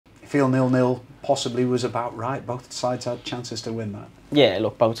feel 0-0 possibly was about right? Both sides had chances to win that. Yeah,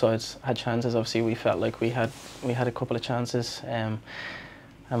 look, both sides had chances. Obviously, we felt like we had a couple of chances, and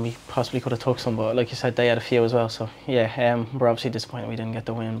we possibly could have took some. But like you said, they had a few as well. So yeah, we're obviously disappointed we didn't get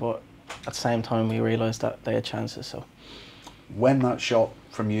the win. But at the same time, we realised that they had chances. So when that shot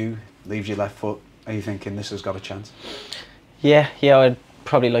from you leaves your left foot, are you thinking this has got a chance? Yeah, I'd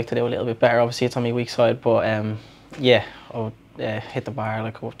probably like to do a little bit better. Obviously, it's on my weak side, but yeah, I would hit the bar.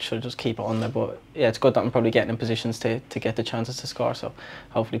 Like, I should just keep it on there. But yeah, it's good that I'm probably getting in positions to get the chances to score. So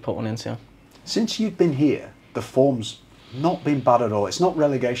hopefully, put one in soon. Since you've been here, the form's not been bad at all. It's not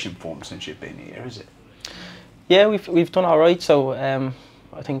relegation form since you've been here, is it? Yeah, we've done all right. So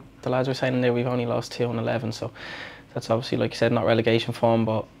I think the lads were saying there we've only lost 2 and 11. So that's obviously, like you said, not relegation form,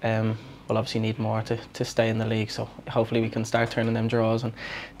 but we'll obviously need more to stay in the league. So hopefully we can start turning them draws and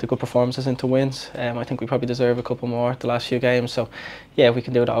the good performances into wins. I think we probably deserve a couple more the last few games. So yeah, if we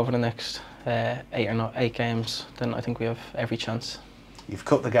can do that over the next 8 games, then I think we have every chance. You've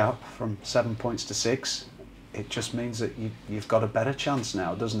cut the gap from 7 points to 6. It just means that you've got a better chance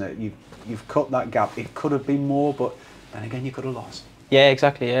now, doesn't it? You've cut that gap. It could have been more, but then again you could have lost. Yeah,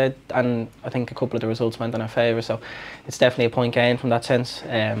 exactly. Yeah, and I think a couple of the results went in our favour, so it's definitely a point gain from that sense.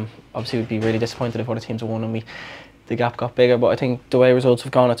 Obviously, we'd be really disappointed if other teams had won and the gap got bigger. But I think the way results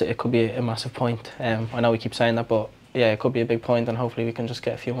have gone, it could be a massive point. I know we keep saying that, but yeah, it could be a big point, and hopefully we can just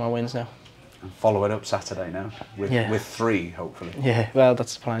get a few more wins now. And follow it up Saturday now with 3, hopefully. Yeah, well,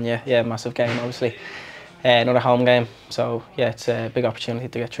 that's the plan. Yeah, massive game, obviously. Another home game, so yeah, it's a big opportunity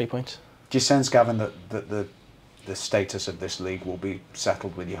to get 3 points. Do you sense, Gavin, that the status of this league will be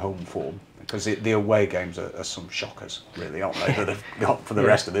settled with your home form? Because the away games are some shockers, really, aren't they, that have got for the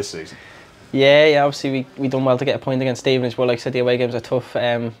rest of this season? Yeah, obviously we done well to get a point against Stevenage, but like I said, the away games are tough.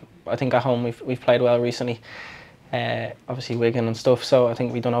 I think at home we've played well recently. Obviously Wigan and stuff, so I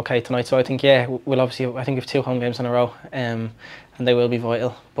think we've done okay tonight. So I think, yeah, we'll obviously, I think we've 2 home games in a row, and they will be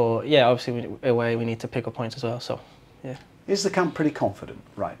vital. But yeah, obviously away we need to pick up points as well. So yeah. Is the camp pretty confident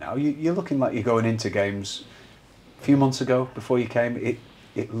right now? You're looking like you're going into games. A few months ago, before you came,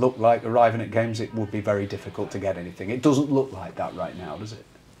 it looked like arriving at games it would be very difficult to get anything. It doesn't look like that right now, does it?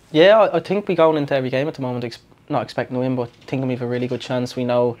 Yeah, I think we're going into every game at the moment, not expecting to win, but thinking we have a really good chance. We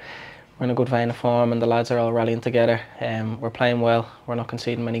know we're in a good vein of form and the lads are all rallying together. We're playing well, we're not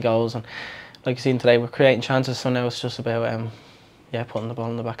conceding many goals, and like you've seen today, we're creating chances, so now it's just about putting the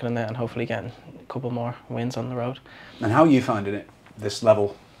ball in the back of the net and hopefully getting a couple more wins on the road. And how are you finding it, this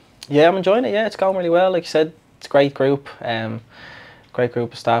level? Yeah, I'm enjoying it. Yeah, it's going really well. Like you said, it's a great group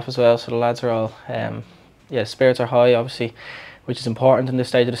of staff as well. So the lads are all, spirits are high, obviously, which is important in this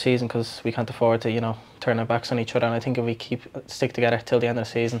stage of the season because we can't afford to, turn our backs on each other. And I think if we stick together till the end of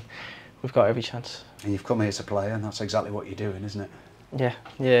the season, we've got every chance. And you've come here to play, and that's exactly what you're doing, isn't it?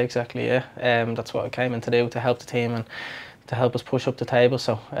 Yeah, exactly. Yeah, that's what I came in to do, to help the team and to help us push up the table.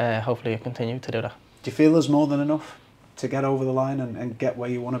 So hopefully I continue to do that. Do you feel there's more than enough to get over the line and get where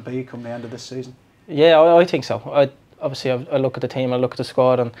you want to be come the end of this season? Yeah, I think so. Obviously, I look at the team, I look at the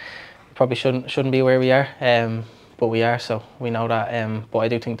squad, and probably shouldn't be where we are, but we are. So we know that. But I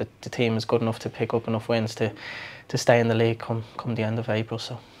do think that the team is good enough to pick up enough wins to stay in the league come the end of April.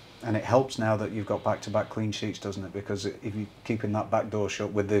 So. And it helps now that you've got back-to-back clean sheets, doesn't it? Because if you're keeping that back door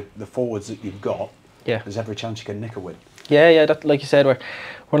shut with the forwards that you've got, there's every chance you can nick a win. Yeah. That, like you said,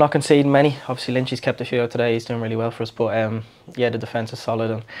 we're not conceding many. Obviously, Lynchy's kept a few out today. He's doing really well for us. But the defence is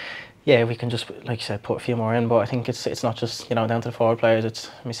solid, and yeah, we can just, like you said, put a few more in. But I think it's not just down to the forward players.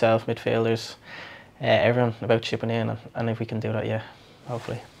 It's myself, midfielders, everyone about chipping in, and if we can do that,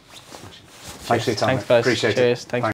 hopefully. Thanks for your time. Thanks, guys. Appreciate it. Cheers. Thanks.